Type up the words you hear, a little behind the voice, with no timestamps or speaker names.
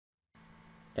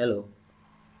Hello,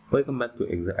 welcome back to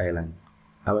Excel Island.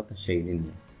 Abatan Sheriffdeen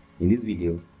here. In this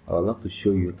video, I would love to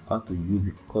show you how to use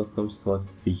the custom sort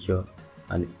feature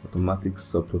and the automatic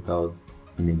subtotal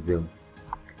in Excel.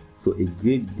 So a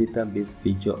great database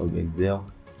feature of Excel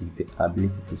is the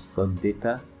ability to sort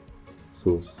data.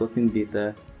 So sorting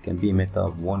data can be a matter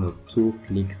of 1 or 2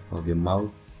 clicks of your mouse,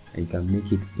 and you can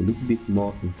make it a little bit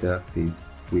more interactive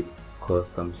with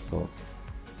custom sorts,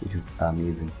 which is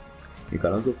amazing. You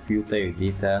can also filter your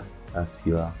data as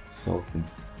you are sorting.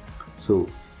 So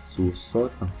to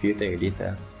sort and filter your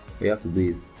data, what you have to do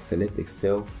is select a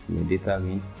cell in your data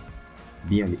range,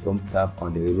 be on the Home tab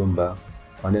on the ribbon bar.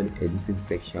 Under the editing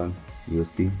section, you will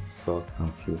see sort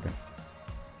and filter.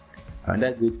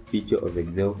 Another great feature of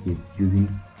Excel is using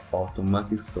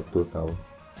automatic subtotal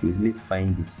to easily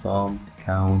find the sum,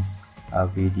 counts,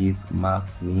 averages,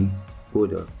 marks, mean,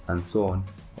 product, and so on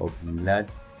of a large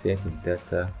set of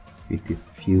data with a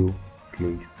few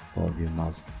clicks of your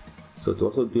mouse. So to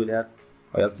also do that,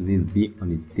 all you have to do is be on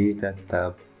the data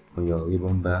tab on your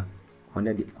ribbon bar.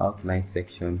 Under the outline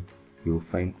section, you will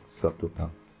find subtotal.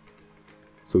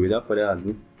 So without further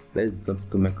ado, let's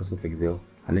jump to Microsoft Excel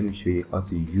and let me show you how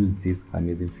to use this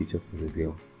amazing feature for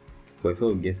Excel. But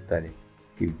before we get started,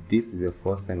 if this is your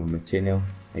first time on my channel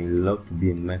and you love to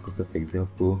be a Microsoft Excel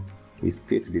Pro with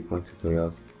straight to the point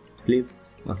tutorials, please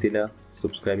consider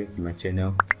subscribing to my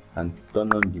channel and turn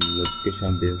on the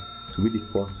notification bell to be the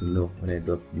first to know when I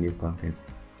drop new content.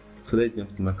 So let's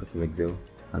jump to Microsoft Excel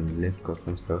and let's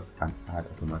custom sort and add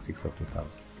automatic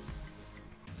subtotals.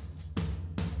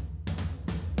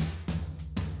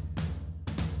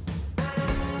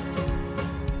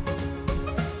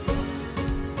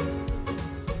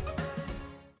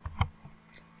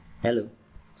 Hello,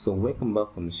 so welcome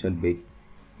back from the short break.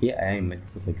 Here I am in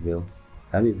Microsoft Excel.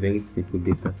 I have a very simple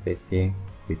data set here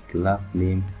with last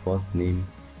name, first name,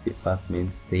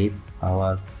 department, states,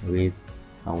 hours, rate,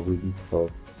 and wages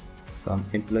of some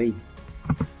employee.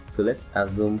 So let's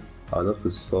assume I would love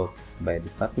to sort by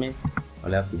department.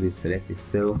 All I have to do is select a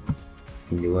cell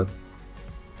in the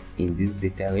in this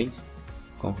data range.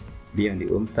 Come be on the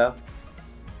Home tab.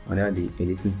 Under the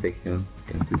editing section,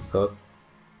 you can see sort.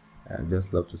 I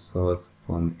just love to sort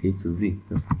from A to Z,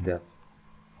 just like that.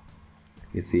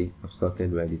 You see, I've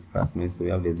sorted by the department, so we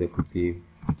have the executive,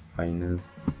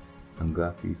 finance, and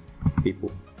graphics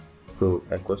people. So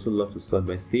I also love to sort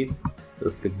by state.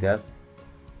 Just click that,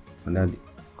 and then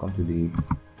come to the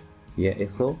here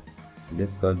XO.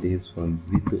 Let's sort this from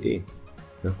Z to A.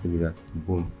 Just click that,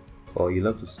 boom. Or you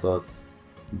love to sort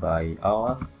by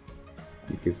hours.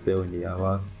 You can sell in the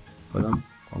hours. Hold on,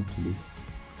 come to the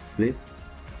place.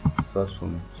 Sort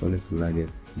from smallest to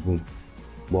largest, boom.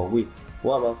 But wait,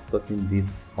 what about sorting these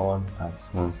all at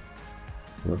once?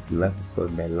 You like to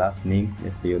sort by last name.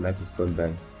 Let's say you like to sort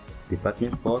by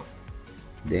department first,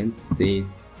 then state,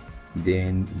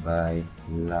 then by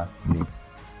last name.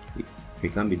 We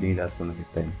can't be doing that one at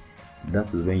a time.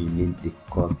 That is when you need the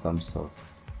custom sort.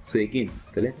 So again,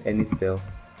 select any cell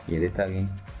in your data range,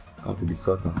 come to the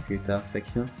sort and filter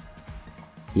section.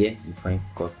 Here you find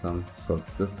custom sort.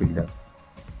 Just click that.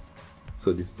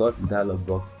 So the sort dialog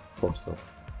box pops up.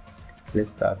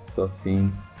 Let's start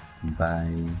sorting by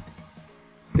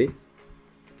states.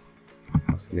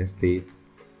 Select state,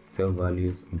 cell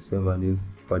values, and cell values,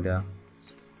 further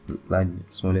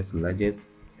smallest to largest.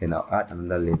 Then I'll add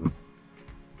another level.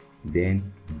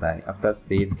 Then by after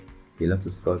state, you'll have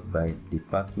to sort by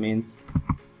departments.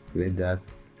 Select that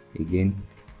again,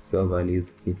 cell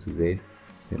values A to Z.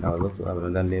 Then I'll have to have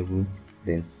another level.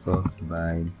 Then sort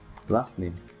by last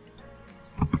name.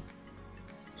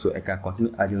 So I can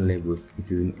continue adding levels. It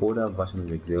is an older version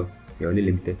of Excel. You're only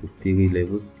limited to 3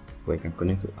 levels, but you can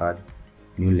continue to add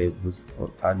new levels or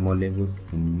add more levels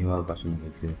in newer version of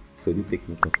Excel. So do take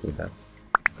note of that.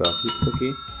 So I'll click OK.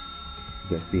 You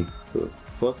can see. So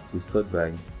first we sort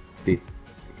by state. So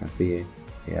you can see here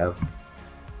we have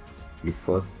the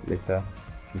first letter,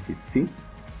 which is C.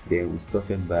 Then we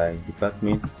sorted by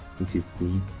department, which is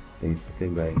E. Then we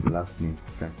sorted by last name.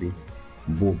 You can see.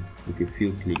 Boom, with a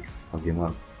few clicks of your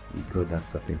mouse, you got that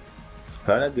sorted.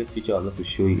 Another great feature I'd love to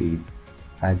show you is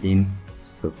adding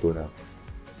subtotal.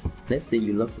 Let's say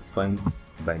you love to find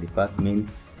by department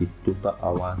the total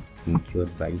hours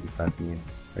incurred by each department.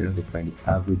 I love to find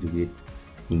the average rates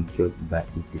incurred by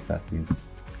each department.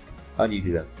 How do you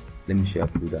do that? Let me show you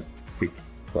how to do that quick.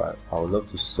 So I would love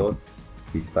to sort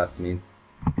the departments.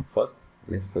 First,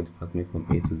 let's sort department from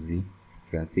A to Z. You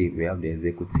can see we have the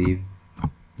executive.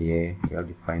 Here we have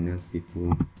the finance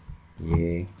people.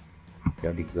 Here we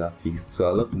have the graphics. So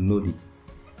I love to know the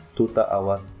total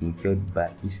hours incurred by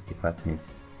each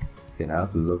department. then I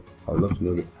would love to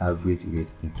know the average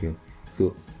rate incurred.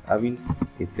 So having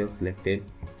a cell selected,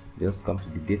 just come to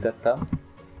the data tab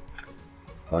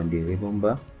on the ribbon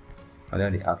bar. Under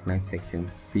the outline section,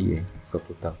 see a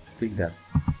subtotal. Click that.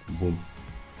 Boom.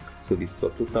 So the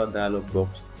subtotal dialog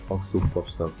box also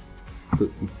pops up. So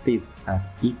it says at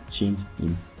each change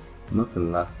in, not the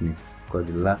last name, because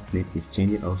the last name is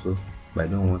changing also, but I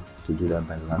don't want to do that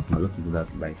by last name. I want to do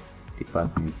that by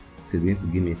department. So it's going to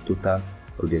give me a total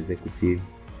of the executive,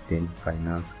 then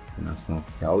finance, and so on.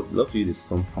 I would love to use the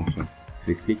sum function. If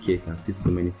you click here, you can see so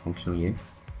many functions here.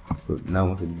 So now I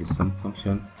want to do the sum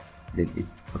function. Then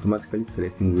it's automatically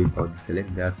selecting with, or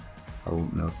deselect that. I will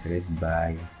now select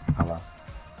by hours.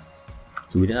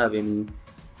 So we don't have any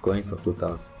current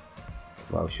subtotals,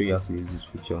 but I'll show you how to use this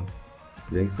feature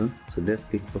very soon. So let's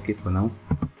click OK for now.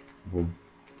 Boom.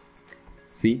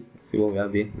 See what we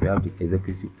have here? We have the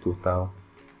executive total.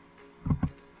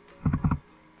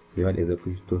 So we have the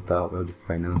executive total, we have the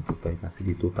finance total. You can see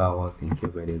the total hours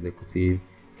incurred by the executive,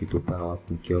 the total hours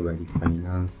incurred by the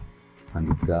finance, and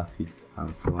the graphics,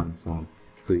 and so on and so on.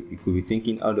 So you could be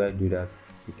thinking, how do I do that?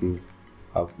 You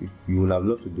will have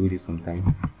loved to do this sometime.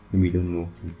 Maybe you don't know.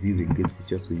 This is a great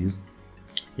feature to use.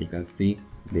 You can see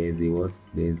there's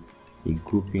a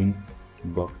grouping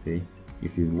box here.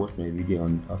 If you watch my video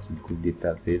on how to group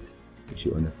data sets, you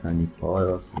should understand it. Or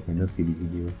else you can just see the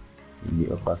video in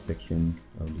the upper section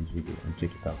of this video and check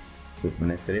it out. So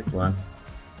when I select one,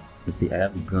 you see I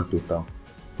have the grand total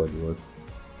for the words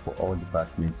for all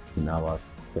departments in hours.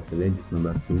 If I select this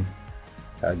number 2,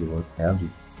 I have the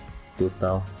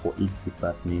total for each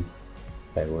department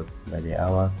by the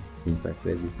hours. And if I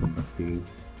select this number 3,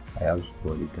 I have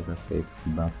for the data set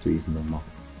back to its normal.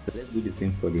 So let's do the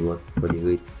same for the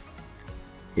rate.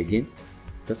 Again,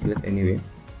 just select anywhere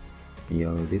in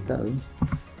your data range,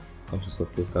 come to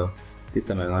subtotal. This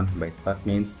time around by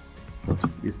departments.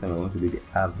 This time I want to do the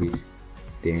average,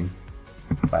 then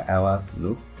by hours,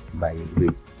 no, by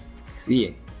rate. See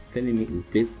here, it's telling me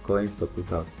replace current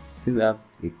subtotal. Since I have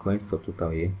a current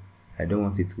subtotal here, I don't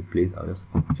want it to replace. I'll just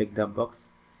check that box,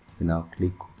 then I'll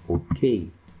click OK.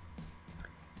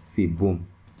 See, boom,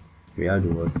 we have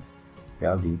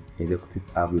the executive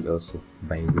average also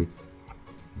by rates.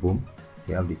 Boom,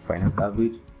 we have the finance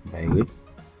average by rates.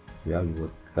 We have the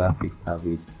graphics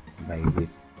average by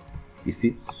rates. You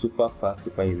see, super fast,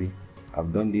 super easy.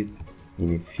 I've done this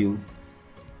in a few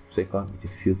seconds with a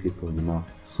few clicks of the mouse.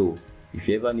 So if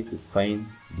you ever need to find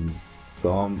the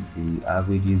sum, the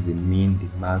averages, the mean,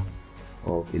 the mass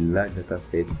of a large data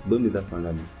set, don't do that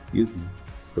manually. Use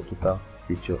the subtotal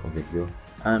feature of Excel.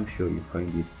 I'm sure you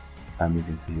find it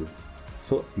amazing to use.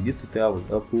 So if this tutorial was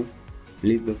helpful,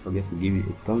 please don't forget to give it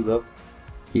a thumbs up,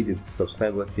 hit the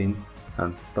subscribe button,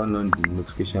 and turn on the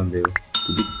notification bell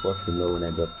to be the first to know when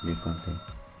I drop new content.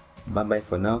 Bye bye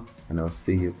for now, and I'll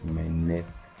see you in my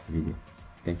next video.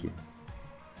 Thank you.